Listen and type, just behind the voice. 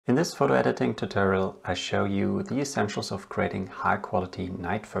In this photo editing tutorial, I show you the essentials of creating high quality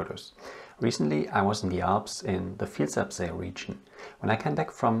night photos. Recently, I was in the Alps in the Vilsabsee region. When I came back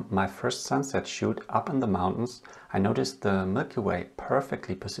from my first sunset shoot up in the mountains, I noticed the Milky Way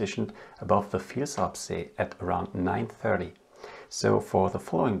perfectly positioned above the Vilsabsee at around 9:30. So for the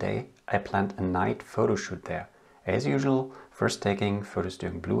following day, I planned a night photo shoot there. As usual, first taking photos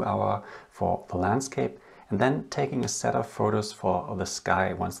during blue hour for the landscape, and then taking a set of photos for the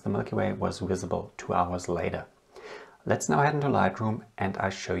sky once the Milky Way was visible 2 hours later. Let's now head into Lightroom and I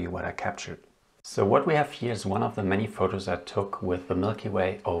show you what I captured. So what we have here is one of the many photos I took with the Milky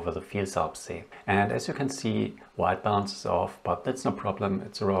Way over the Vilsabsee. And as you can see, white balance is off, but that's no problem.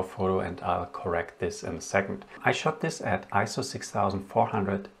 It's a raw photo and I'll correct this in a second. I shot this at ISO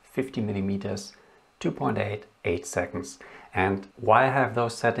 6400, 50mm, 2.8, 8 seconds. And why I have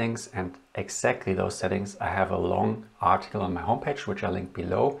those settings and exactly those settings, I have a long article on my homepage, which I'll link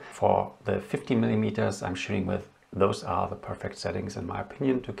below. For the 50mm I'm shooting with, those are the perfect settings in my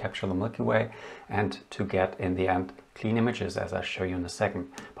opinion to capture the Milky Way and to get in the end clean images, as I show you in a second.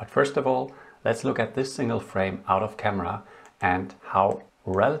 But first of all, let's look at this single frame out of camera and how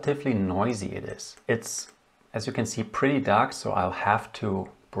relatively noisy it is. It's, as you can see, pretty dark, so I'll have to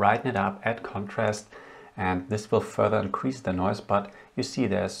brighten it up, add contrast, and this will further increase the noise, but you see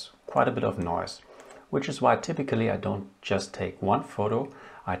there's quite a bit of noise, which is why typically I don't just take one photo,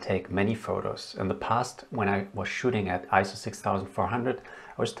 I take many photos. In the past, when I was shooting at ISO 6400,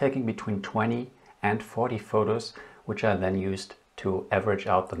 I was taking between 20 and 40 photos, which I then used to average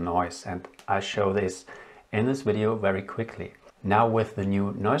out the noise, and I show this in this video very quickly. Now with the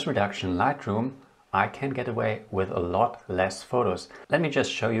new noise reduction in Lightroom, I can get away with a lot less photos. Let me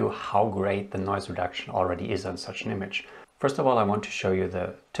just show you how great the noise reduction already is on such an image. First of all, I want to show you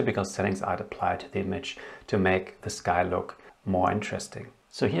the typical settings I'd apply to the image to make the sky look more interesting.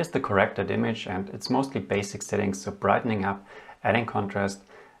 So here's the corrected image, and it's mostly basic settings, so brightening up, adding contrast,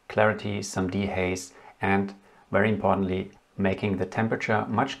 clarity, some dehaze, and very importantly, making the temperature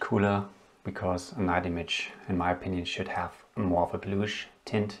much cooler, because a night image, in my opinion, should have more of a bluish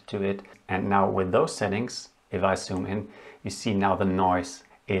tint to it. And now with those settings, if I zoom in, you see now the noise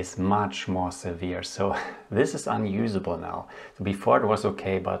is much more severe. So this is unusable now. So before it was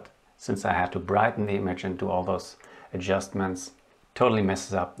okay, but since I had to brighten the image and do all those adjustments, totally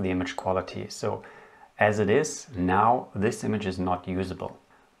messes up the image quality. So as it is now, this image is not usable.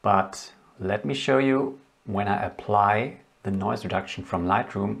 But let me show you when I apply the noise reduction from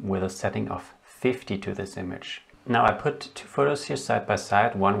Lightroom with a setting of 50 to this image. Now I put two photos here side by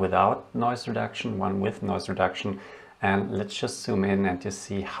side, one without noise reduction, one with noise reduction, and let's just zoom in and just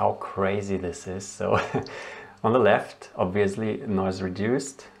see how crazy this is. So on the left, obviously noise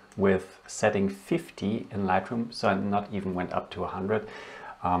reduced with setting 50 in Lightroom, so I not even went up to 100.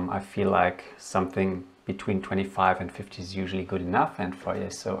 I feel like something between 25 and 50 is usually good enough, and for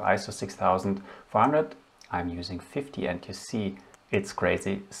ISO 6400 I'm using 50, and you see it's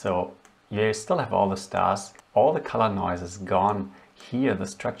crazy. So you still have all the stars, all the color noise is gone. Here the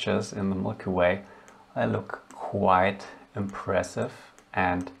structures in the Milky Way, they look quite impressive,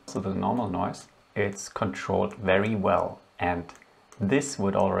 and so the normal noise, it's controlled very well, and this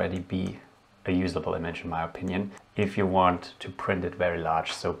would already be a usable image in my opinion if you want to print it very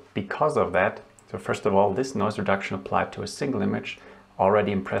large. So because of that, so first of all, this noise reduction applied to a single image,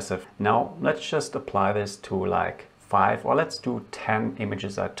 already impressive. Now let's just apply this to like 5 or let's do 10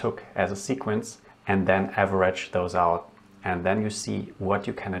 images I took as a sequence and then average those out, and then you see what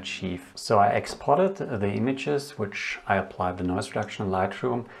you can achieve. So I exported the images which I applied the noise reduction in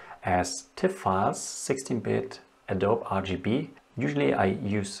Lightroom as TIFF files, 16-bit Adobe RGB. Usually I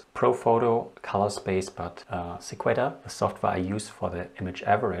use ProPhoto color space, but Sequator, the software I use for the image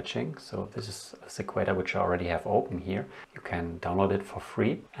averaging. So this is a Sequator which I already have open here. You can download it for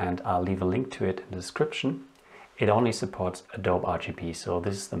free, and I'll leave a link to it in the description. It only supports Adobe RGB, so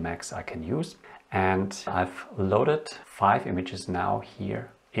this is the max I can use. And I've loaded 5 images now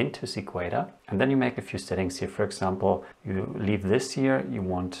here into Sequator, and then you make a few settings here. For example, you leave this here, you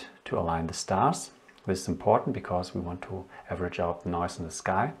want to align the stars. This is important because we want to average out the noise in the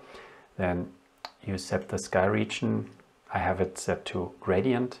sky. Then you set the sky region. I have it set to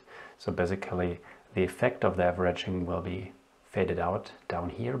gradient, so basically the effect of the averaging will be faded out down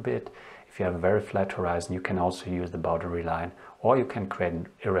here a bit. If you have a very flat horizon, you can also use the boundary line, or you can create an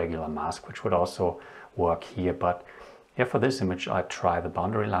irregular mask, which would also work here. But yeah, for this image, I try the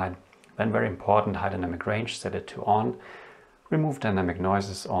boundary line. Then very important, high dynamic range, set it to on, remove dynamic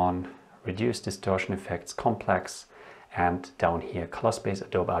noises on, reduce distortion effects, complex, and down here, color space,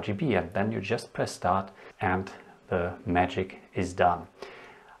 Adobe RGB, and then you just press start and the magic is done.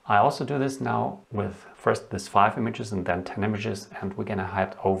 I also do this now with first this 5 images and then 10 images, and we're gonna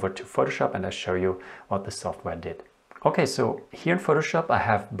head over to Photoshop and I show you what the software did. Okay, so here in Photoshop I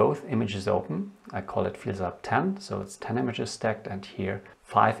have both images open. I call it Fields Up 10, so it's 10 images stacked, and here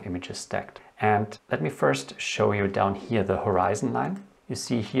 5 images stacked. And let me first show you down here the horizon line. You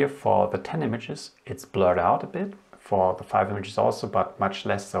see here for the 10 images it's blurred out a bit, for the 5 images also, but much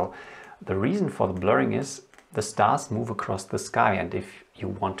less so. The reason for the blurring is the stars move across the sky, and if you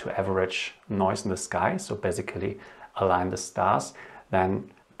want to average noise in the sky, so basically align the stars, then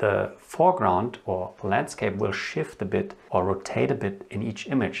the foreground or landscape will shift a bit or rotate a bit in each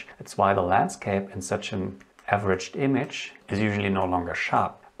image. That's why the landscape in such an averaged image is usually no longer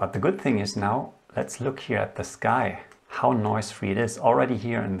sharp. But the good thing is now, let's look here at the sky, how noise-free it is. Already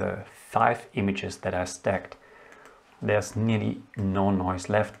here in the 5 images that I stacked, there's nearly no noise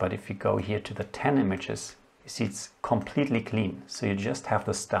left. But if you go here to the 10 images, you see it's completely clean. So you just have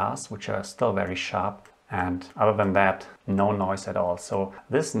the stars, which are still very sharp. And other than that, no noise at all. So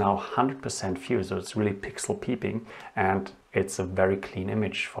this now 100% view, so it's really pixel peeping, and it's a very clean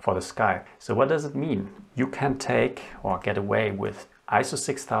image for the sky. So what does it mean? You can take or get away with ISO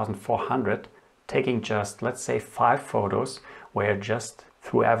 6400, taking just, let's say, 5 photos where just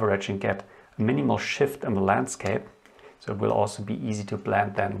through averaging get a minimal shift in the landscape. So it will also be easy to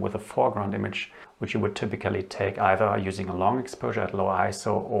blend then with a foreground image, which you would typically take either using a long exposure at low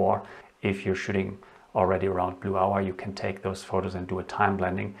ISO, or if you're shooting already around blue hour, you can take those photos and do a time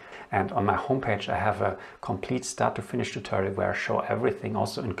blending. And on my homepage I have a complete start to finish tutorial where I show everything,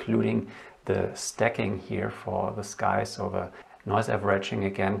 also including the stacking here for the sky, so the noise averaging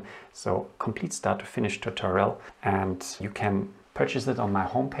again. So complete start to finish tutorial, and you can purchase it on my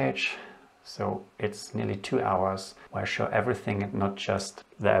homepage. So it's nearly 2 hours where I show everything, and not just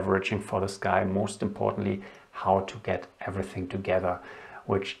the averaging for the sky, most importantly how to get everything together,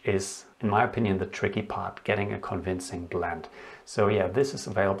 which is, in my opinion, the tricky part, getting a convincing blend. So yeah, this is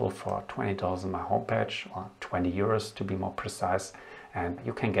available for $20 on my homepage, or 20 euros to be more precise, and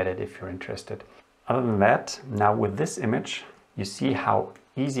you can get it if you're interested. Other than that, now with this image, you see how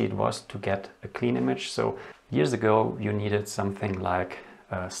easy it was to get a clean image. So years ago, you needed something like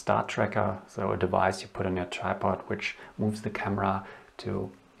a star tracker, so a device you put on your tripod, which moves the camera to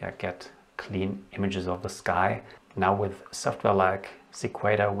get clean images of the sky. Now with software like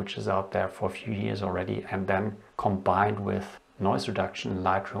Sequator, which is out there for a few years already, and then combined with noise reduction in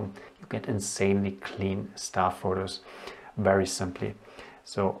Lightroom, you get insanely clean star photos very simply.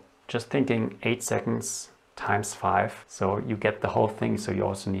 So just thinking 8 seconds times 5, so you get the whole thing. So you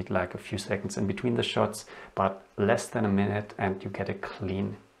also need like a few seconds in between the shots, but less than a minute, and you get a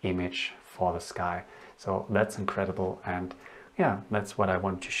clean image for the sky. So that's incredible, and yeah, that's what I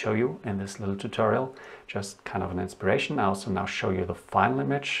want to show you in this little tutorial. Just kind of an inspiration. I also now show you the final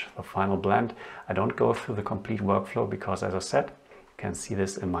image, the final blend. I don't go through the complete workflow because, as I said, you can see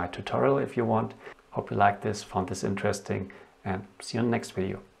this in my tutorial if you want. Hope you liked this, found this interesting, and see you in the next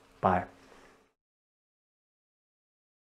video. Bye.